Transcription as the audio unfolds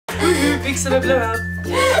Mix them a blowout.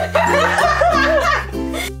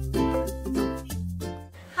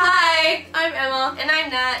 Hi, I'm Emma. And I'm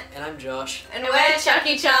Nat. And I'm Josh. And we're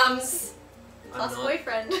Chucky Chums. Plus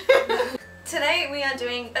boyfriend. Today we are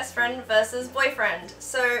doing best friend versus boyfriend.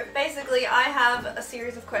 So basically I have a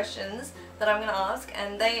series of questions that I'm going to ask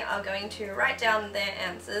and they are going to write down their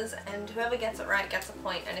answers and whoever gets it right gets a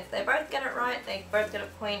point. And if they both get it right, they both get a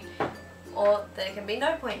point, or there can be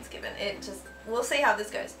no points given. We'll see how this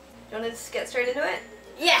goes. Do you want to just get straight into it?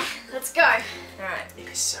 Yeah, let's go. Alright. It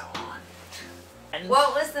is so on.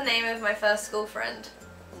 What was the name of my first school friend?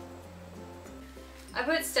 I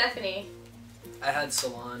put Stephanie. I had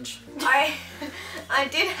Solange. I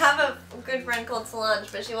did have a good friend called Solange,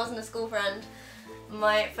 but she wasn't a school friend.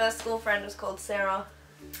 My first school friend was called Sarah.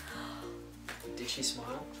 Did she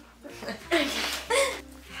smile?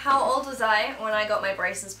 How old was I when I got my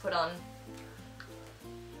braces put on?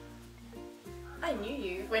 I knew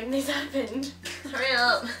you when this happened. Hurry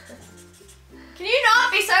up. Can you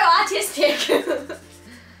not be so artistic?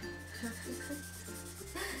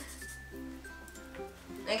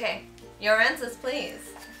 Okay, your answers please.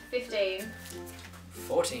 15.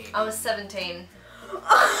 14. I was 17.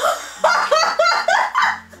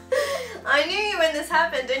 I knew you when this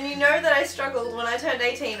happened, and you know that I struggled when I turned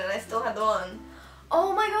 18 and I still had the one.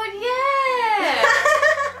 Oh my god, yeah!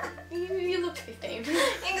 you looked 15.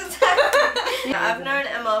 Exactly. I've known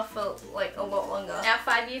Emma for like a lot longer. Our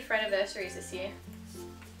 5-year anniversary is this year.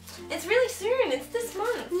 It's really soon, it's this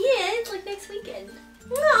month. Yeah, it's like next weekend.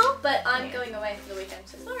 No. But I'm going away for the weekend,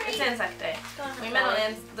 so sorry. It's Anzac Day. We met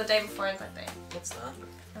on the day before Anzac Day. What's that?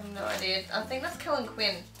 I have no idea. I think that's Kellen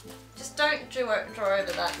Quinn. Just don't draw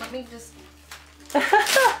over that. Let me just...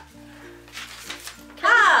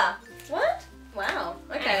 Ah! What? Wow.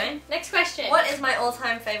 Okay. Anyway. Next question. What is my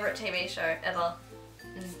all-time favourite TV show ever?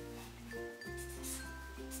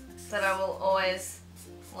 That I will always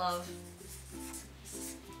love.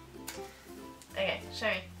 Okay, show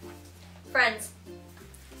me. Friends.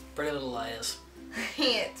 Pretty Little Liars.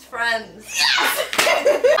 It's Friends. Yes!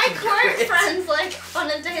 I quote Friends like on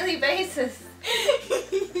a daily basis.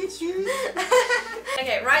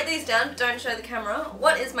 Okay, write these down, but don't show the camera.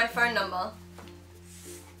 What is my phone number?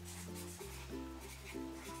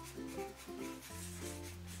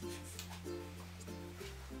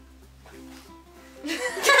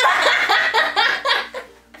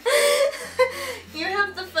 You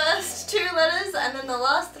have the first 2 letters and then the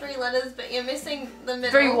last 3 letters, but you're missing the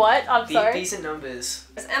middle. 3 what? I'm sorry. These are numbers.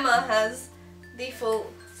 Emma has the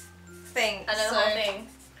full thing. I know the whole thing.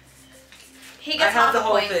 He gets I have half the a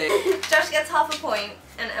whole point. thing. Josh gets half a point,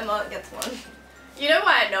 and Emma gets 1. You know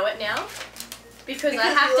why I know it now? Because I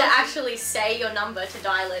have you to also- actually say your number to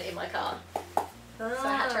dial it in my car. So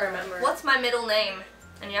I had to remember it. What's my middle name?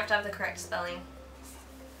 And you have to have the correct spelling.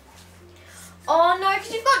 Oh no,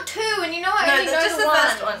 because you've got 2 and you know I only know just the the one.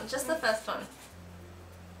 first one. Just the first one.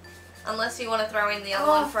 Unless you want to throw in the other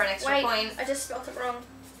one for an extra wait, point. I just spelled it wrong.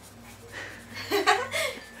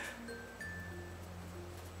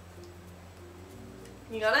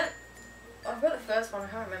 You got it? I've got the first one, I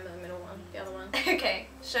can't remember the middle one, the other one. Okay,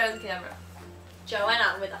 show the camera.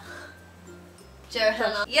 Joanna with a...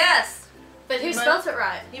 Johanna. Yes! But who You spelled it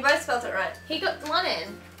right? You both spelled it right. He got 1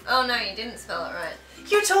 in. Oh no, you didn't spell it right.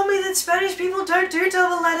 You told me that Spanish people don't do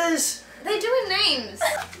double letters. They do in names.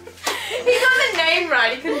 He got the name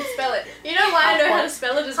right, he couldn't spell it. You know why I know how to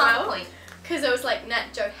spell it as Half a well? point. Because it was like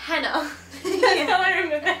Nat Johanna. That's how I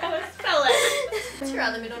remember how to spell it. What's your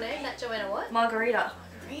other middle name? Nat Joanna what? Margarita.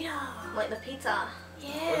 Margarita. Like the pizza.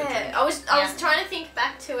 Yeah. I was trying to think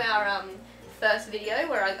back to our first video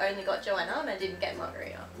where I only got Joanna and I didn't get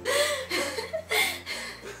Margarita.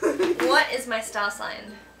 What is my star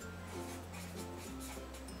sign?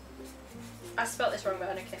 I spelled this wrong, but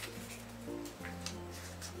I don't care.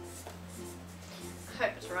 I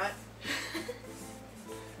hope it's right.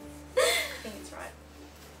 I think it's right.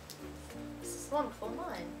 This is one before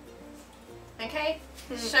mine. Okay,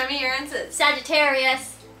 show me your answers.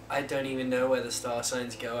 Sagittarius. I don't even know where the star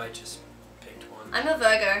signs go. I just picked one. I'm a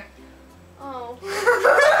Virgo. Oh. I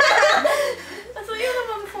thought you were the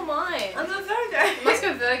one before mine. I'm a Virgo. You must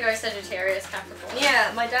go Virgo, Sagittarius, Capricorn.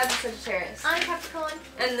 Yeah, my dad's a Sagittarius. I'm Capricorn.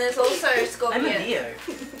 And there's also Scorpio. I'm a Leo.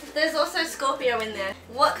 There's also Scorpio in there.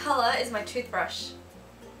 What colour is my toothbrush?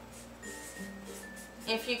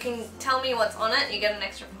 If you can tell me what's on it, you get an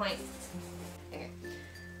extra point. Okay.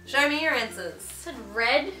 Show me your answers. It said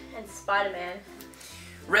red and Spider-Man.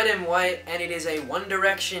 Red and white, and it is a One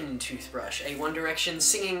Direction toothbrush. A One Direction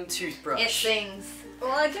singing toothbrush. It sings.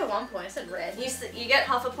 Well, I get 1 point. I said red. You get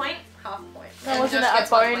half a point? Half a point. No, And wasn't Josh it a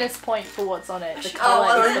gets 1 bonus point for what's on it? The Oh, colour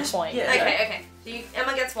is orange? the point. Yeah. Okay, okay.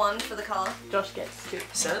 Emma gets 1 for the colour. Josh gets 2.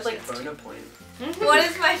 Sounds like bonus point. What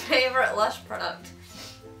is my favourite Lush product?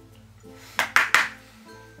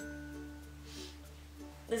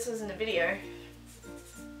 This was in a video.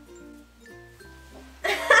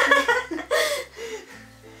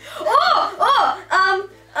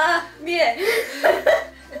 Yeah.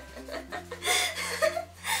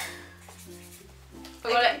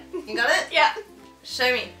 I got it. You got it? Yeah.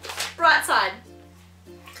 Show me. Right side.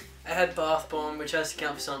 I had bath bomb, which has to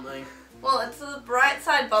count for something. Well, it's the bright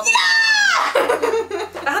side bubble.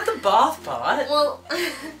 I had the bath part. Well,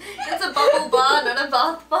 it's a bubble bar, not a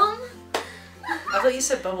bath bomb. I thought you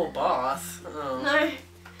said bubble bath. Oh. No.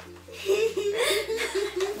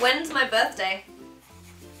 When's my birthday?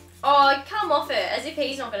 Oh, come off it, as if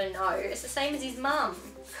he's not gonna know. It's the same as his mum.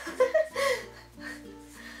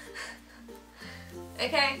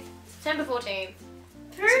 Okay. September 14th.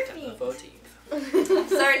 September 14th.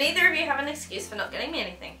 So neither of you have an excuse for not getting me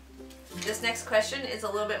anything. This next question is a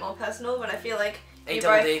little bit more personal, but I feel like you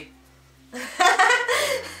both... A-double-D.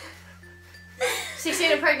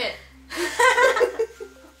 16 and pregnant.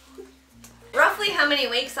 Roughly how many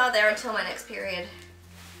weeks are there until my next period?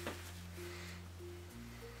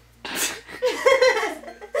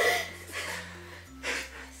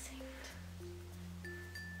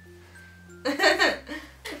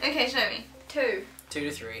 Okay, show me. 2. 2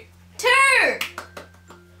 to 3. 2!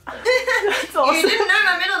 That's awesome. You didn't know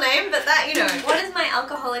my middle name, but that you know. What is my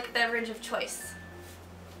alcoholic beverage of choice?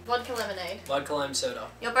 Vodka lemonade. Vodka lime soda.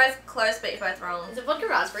 You're both close, but you're both wrong. Is it vodka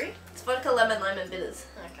raspberry? It's vodka, lemon, lime, and bitters.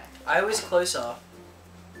 Okay. I was closer.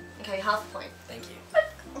 Okay, half a point. Thank you.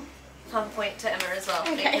 Half a point to Emma as well,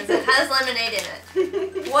 Okay. because it has lemonade in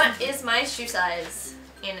it. What is my shoe size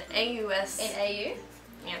in AUS? In AU?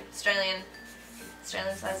 Yeah, Australian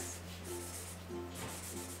size.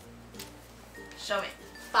 Show me.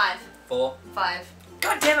 5. 4. 5.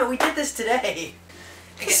 God damn it, we did this today.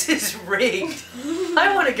 This is rigged.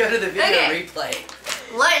 I want to go to the video Okay. replay.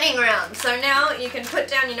 Lightning round. So now you can put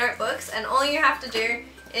down your notebooks, and all you have to do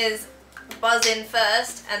is buzz in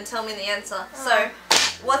first and tell me the answer. So,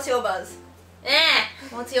 what's your buzz?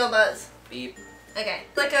 What's your buzz? Beep. Okay.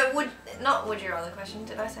 Like a not would you rather question,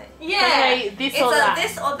 did I say? Yeah. Okay, this It's or a that.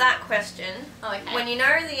 this or that question. Oh, okay. When you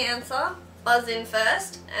know the answer, buzz in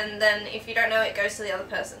first, and then if you don't know, it goes to the other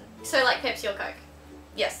person. So like Pepsi or Coke?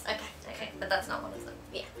 Yes. Okay. Okay, but that's not one, is it?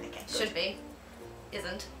 Yeah. Okay. Should be.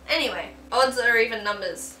 Isn't. Anyway, odds or even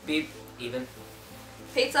numbers. Beep. Even.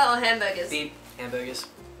 Pizza or hamburgers? Beep. Hamburgers.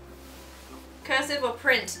 Cursive or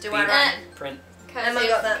print, do I Beep. write? Print. Cursive. Emma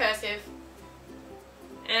got that. Cursive.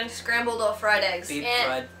 And scrambled or fried eggs? Beep. Yeah.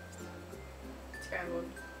 Fried. Scrambled.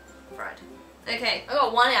 Fried. Okay, I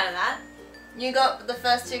got 1 out of that. you got the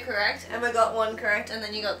first 2 correct, Emma got 1 correct, and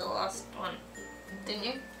then you got the last one. Didn't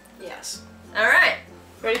you? Yes. Alright.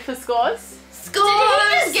 Ready for scores? Scores!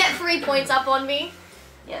 Did he just get 3 points up on me?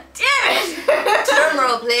 Yeah. Damn it! Drum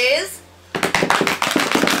roll, please.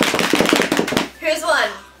 Who's won?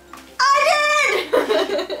 I did!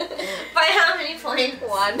 By how many points?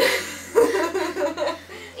 1.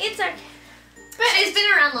 It's okay. But it's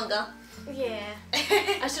been around longer. Yeah.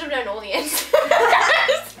 I should have known all the answers.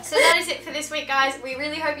 So that is it for this week, guys. We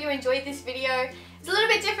really hope you enjoyed this video. It's a little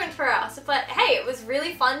bit different for us, but hey, it was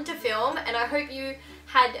really fun to film, and I hope you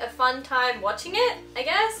had a fun time watching it, I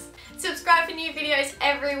guess. Subscribe for new videos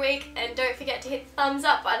every week, and don't forget to hit the thumbs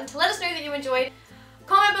up button to let us know that you enjoyed.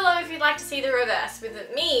 Comment below if you'd like to see the reverse with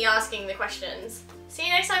me asking the questions. See you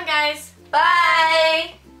next time, guys.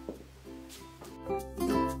 Bye!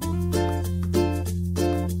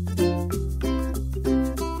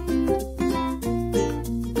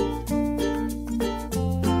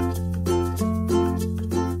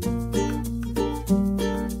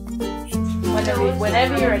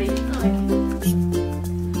 Whenever you're ready.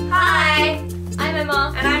 Hi! I'm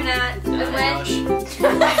Emma. And I'm Nat. And we're... Gosh.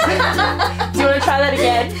 Do you want to try that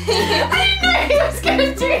again? I didn't know he was going to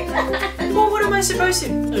do that. Well, what am I supposed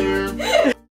to?